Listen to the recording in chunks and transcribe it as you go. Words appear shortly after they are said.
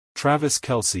Travis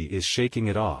Kelce is shaking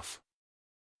it off.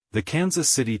 The Kansas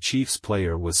City Chiefs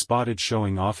player was spotted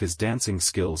showing off his dancing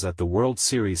skills at the World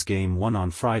Series Game 1 on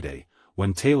Friday,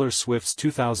 when Taylor Swift's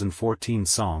 2014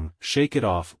 song, Shake It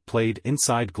Off, played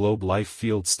inside Globe Life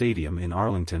Field Stadium in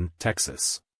Arlington,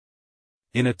 Texas.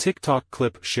 In a TikTok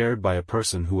clip shared by a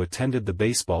person who attended the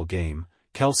baseball game,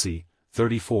 Kelce,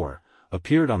 34,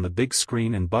 appeared on the big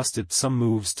screen and busted some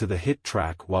moves to the hit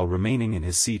track while remaining in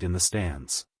his seat in the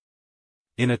stands.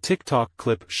 In a TikTok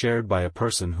clip shared by a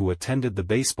person who attended the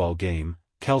baseball game,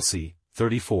 Kelce,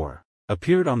 34,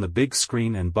 appeared on the big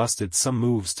screen and busted some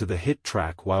moves to the hit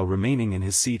track while remaining in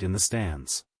his seat in the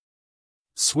stands.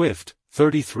 Swift,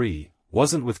 33,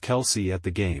 wasn't with Kelce at the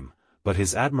game, but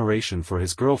his admiration for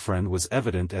his girlfriend was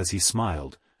evident as he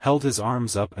smiled, held his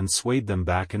arms up and swayed them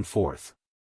back and forth.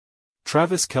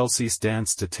 Travis Kelce's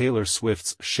dance to Taylor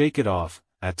Swift's Shake It Off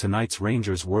at tonight's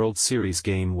Rangers World Series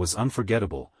game was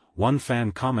unforgettable, one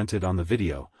fan commented on the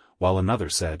video, while another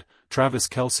said, Travis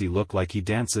Kelce looked like he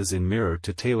dances in mirror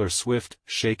to Taylor Swift,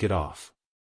 Shake It Off.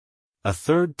 A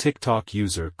third TikTok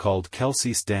user called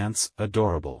Kelce's dance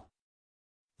adorable.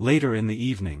 Later in the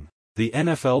evening, the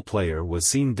NFL player was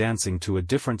seen dancing to a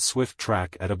different Swift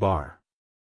track at a bar.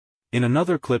 In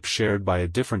another clip shared by a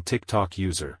different TikTok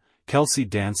user, Kelce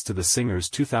danced to the singer's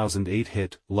 2008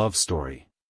 hit, Love Story.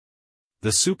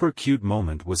 The super cute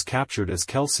moment was captured as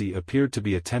Kelce appeared to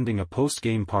be attending a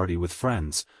post-game party with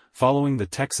friends, following the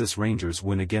Texas Rangers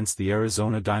win against the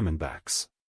Arizona Diamondbacks.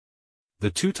 The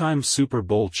two-time Super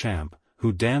Bowl champ,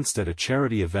 who danced at a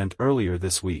charity event earlier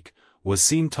this week, was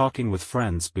seen talking with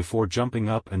friends before jumping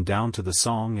up and down to the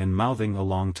song and mouthing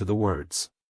along to the words.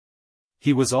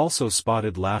 He was also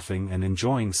spotted laughing and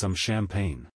enjoying some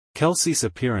champagne. Kelce's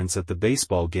appearance at the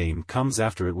baseball game comes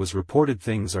after it was reported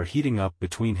things are heating up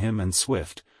between him and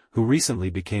Swift, who recently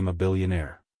became a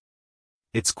billionaire.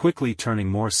 It's quickly turning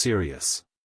more serious.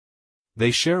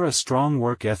 They share a strong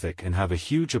work ethic and have a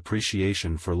huge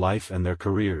appreciation for life and their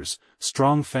careers,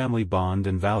 strong family bond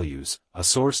and values, a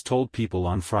source told People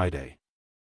on Friday.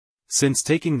 Since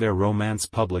taking their romance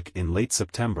public in late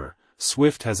September,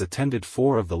 Swift has attended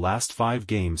 4 of the last 5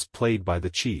 games played by the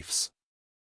Chiefs.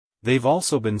 They've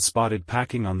also been spotted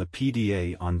packing on the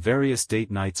PDA on various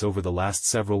date nights over the last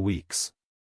several weeks.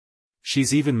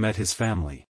 She's even met his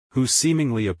family, who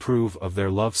seemingly approve of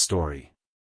their love story.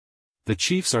 The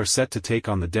Chiefs are set to take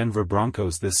on the Denver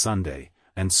Broncos this Sunday,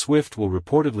 and Swift will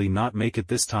reportedly not make it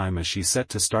this time as she's set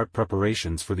to start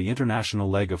preparations for the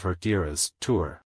international leg of her Eras tour.